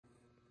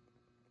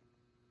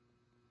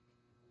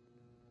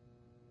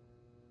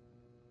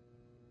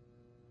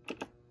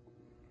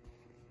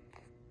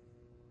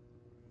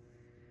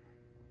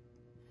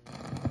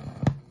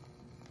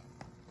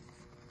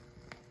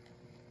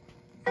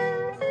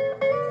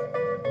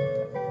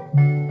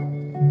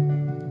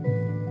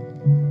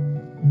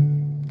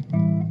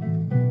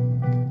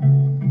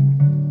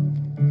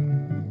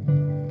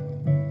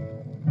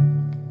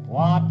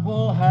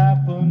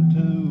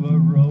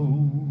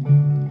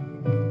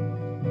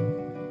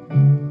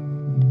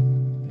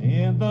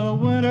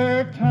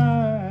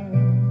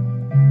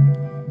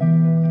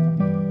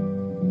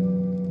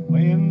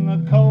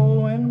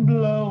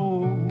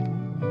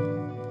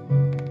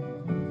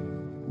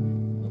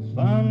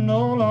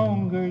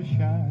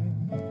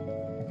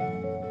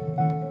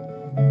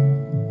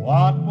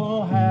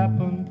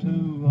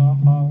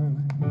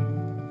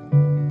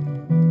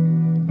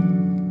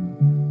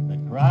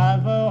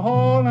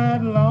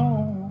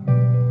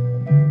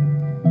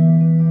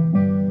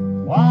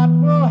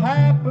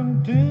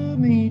to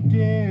me,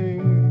 dear,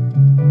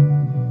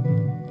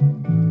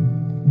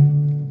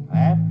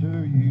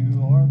 after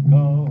you are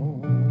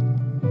gone.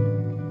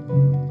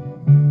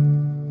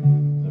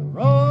 The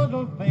rose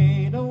will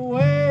fade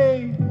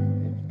away,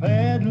 its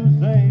petals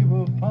they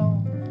will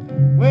fall.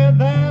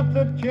 Without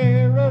the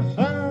cheer of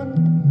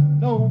sun,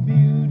 no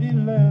beauty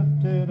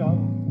left at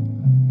all.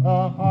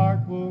 A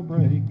heart will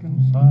break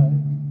inside.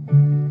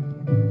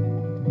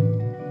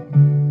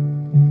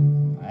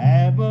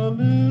 I will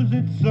lose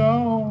its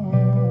song.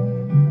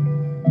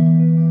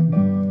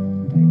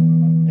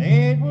 My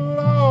days will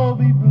all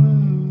be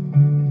blue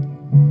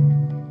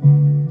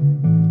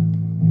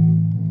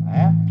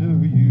after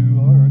you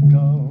are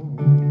gone.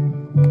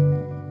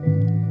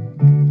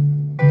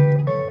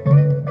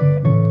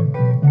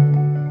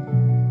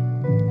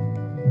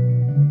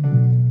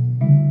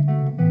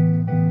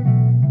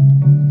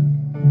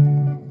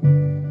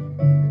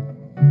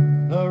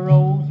 The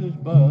rose is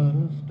but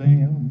a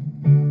stem,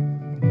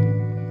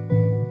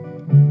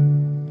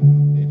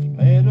 its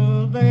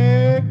petals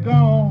they're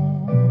gone,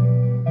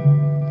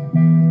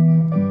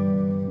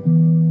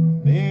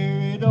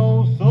 buried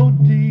oh so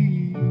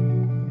deep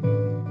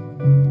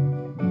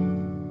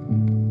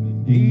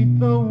beneath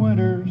the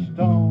winter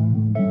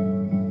stone.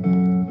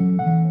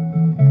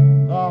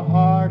 The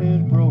heart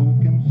is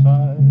broken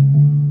inside,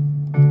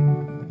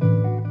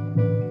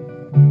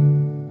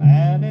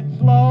 and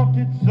it's lost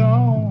its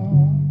song.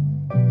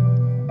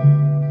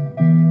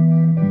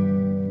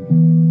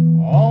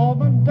 All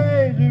my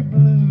days are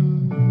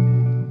blue,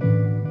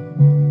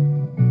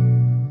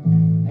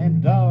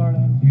 and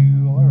darling,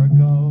 you are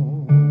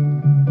gone.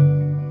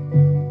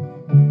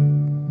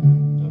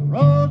 The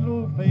rose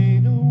will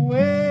fade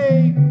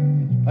away,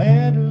 its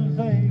petals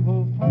they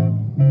will fall.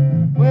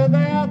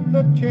 Without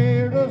the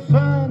cheer of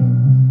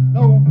sun,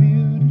 no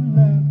beauty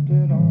left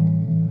at all.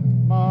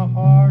 My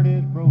heart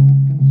is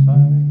broken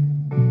inside,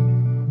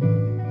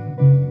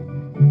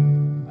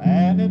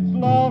 and it's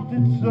lost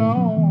its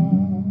song.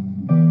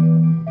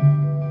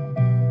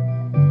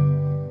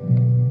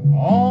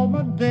 All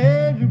my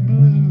days are